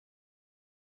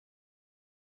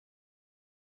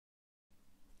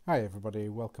Hi everybody,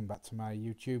 welcome back to my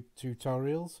YouTube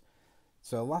tutorials.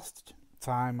 So last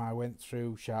time I went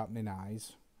through sharpening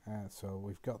eyes, so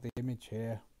we've got the image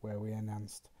here where we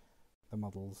enhanced the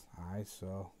model's eyes,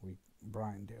 so we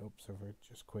brightened it up. So if we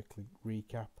just quickly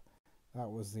recap, that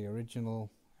was the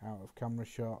original out of camera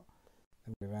shot,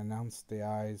 and we've enhanced the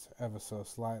eyes ever so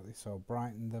slightly, so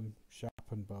brightened them,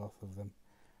 sharpened both of them,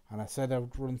 and I said I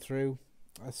would run through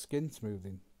a skin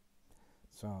smoothing.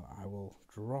 So I will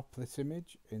drop this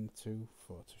image into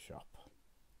Photoshop.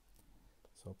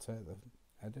 So I'll take the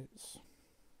edits.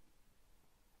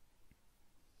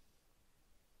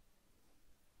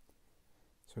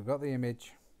 So we've got the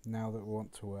image now that we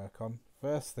want to work on.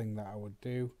 First thing that I would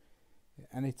do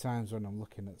any times when I'm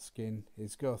looking at skin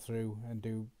is go through and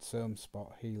do some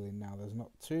spot healing. Now there's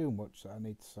not too much that I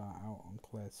need to start out on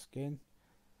Claire's skin,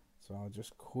 so I'll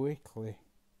just quickly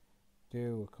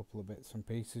do a couple of bits and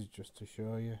pieces just to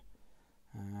show you,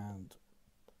 and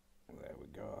there we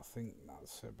go. I think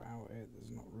that's about it.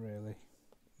 There's not really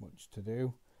much to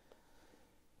do.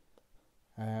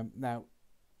 Now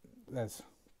there's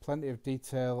plenty of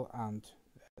detail and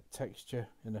texture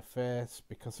in a face.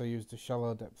 Because I used a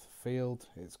shallow depth of field,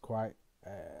 it's quite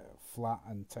flat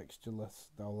and textureless,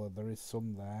 although there is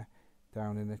some there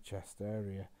down in the chest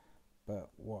area.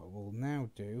 But what we'll now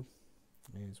do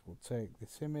is we'll take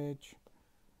this image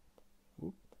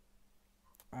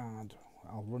and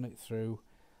I'll run it through.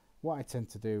 What I tend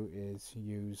to do is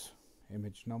use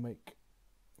Imagenomic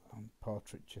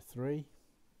Portraiture 3,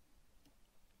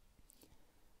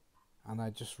 and I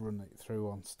just run it through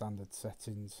on standard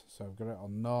settings. So I've got it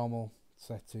on normal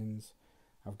settings.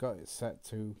 I've got it set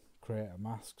to create a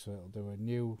mask, so it'll do a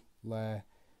new layer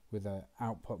with an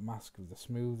output mask of the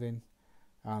smoothing,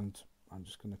 and I'm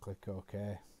just going to click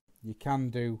OK. You can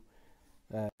do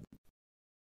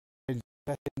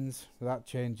settings that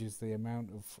changes the amount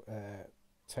of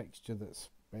texture that's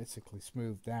basically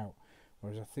smoothed out,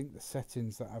 whereas I think the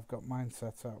settings that I've got mine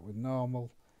set out with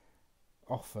normal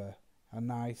offer a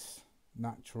nice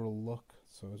natural look.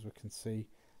 So as we can see,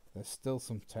 there's still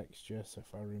some texture, so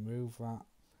if I remove that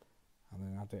and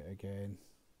then add it again,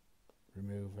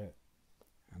 remove it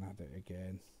and add it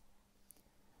again.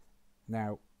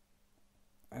 Now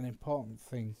an important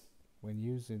thing when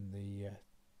using the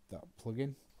that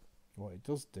plugin, what it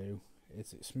does do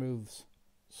is it smooths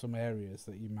some areas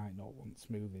that you might not want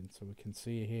smoothing. So we can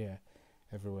see here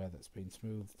everywhere that's been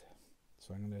smoothed.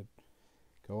 So I'm going to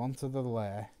go onto the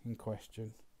layer in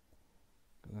question.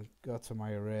 I'm going to go to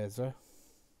my eraser.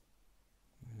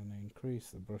 I'm going to increase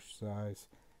the brush size,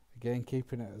 again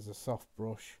keeping it as a soft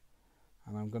brush,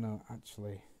 and I'm going to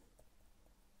actually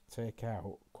take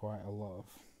out quite a lot of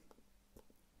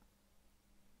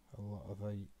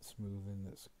the smoothing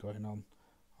that's going on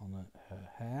her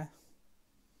hair,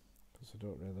 because I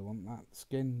don't really want that.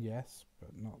 Skin, yes,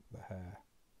 but not the hair.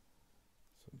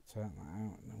 So turn that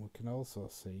out, and then we can also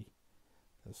see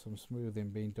there's some smoothing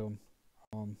being done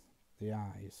on the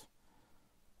eyes.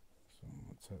 So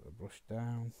I'll take the brush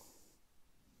down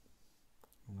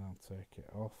and I'll take it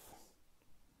off,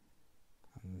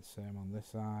 and the same on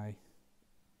this eye.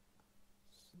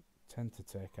 Tend to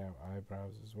take out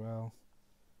eyebrows as well.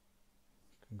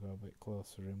 Can go a bit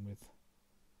closer in with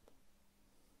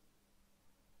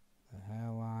the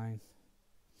hairline,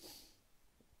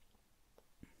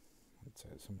 and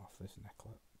take some off this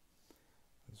necklet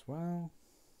as well.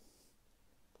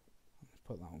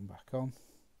 Put that one back on.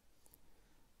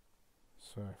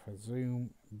 So if I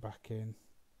zoom back in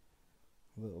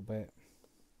a little bit,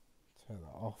 take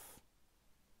that off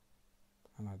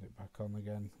and add it back on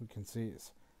again, we can see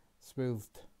it's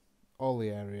smoothed all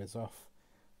the areas off.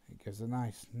 It gives a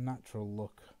nice natural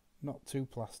look, not too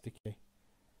plasticky.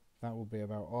 That would be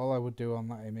about all I would do on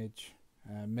that image.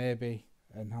 Maybe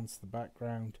enhance the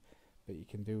background, but you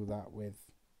can do that with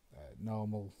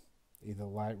normal either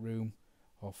Lightroom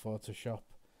or Photoshop.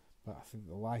 But I think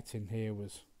the lighting here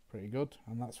was pretty good,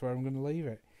 and that's where I'm going to leave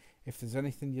it. If there's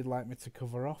anything you'd like me to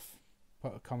cover off,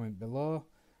 put a comment below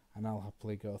and I'll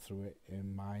happily go through it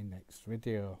in my next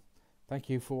video. Thank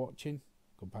you for watching.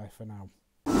 Goodbye for now.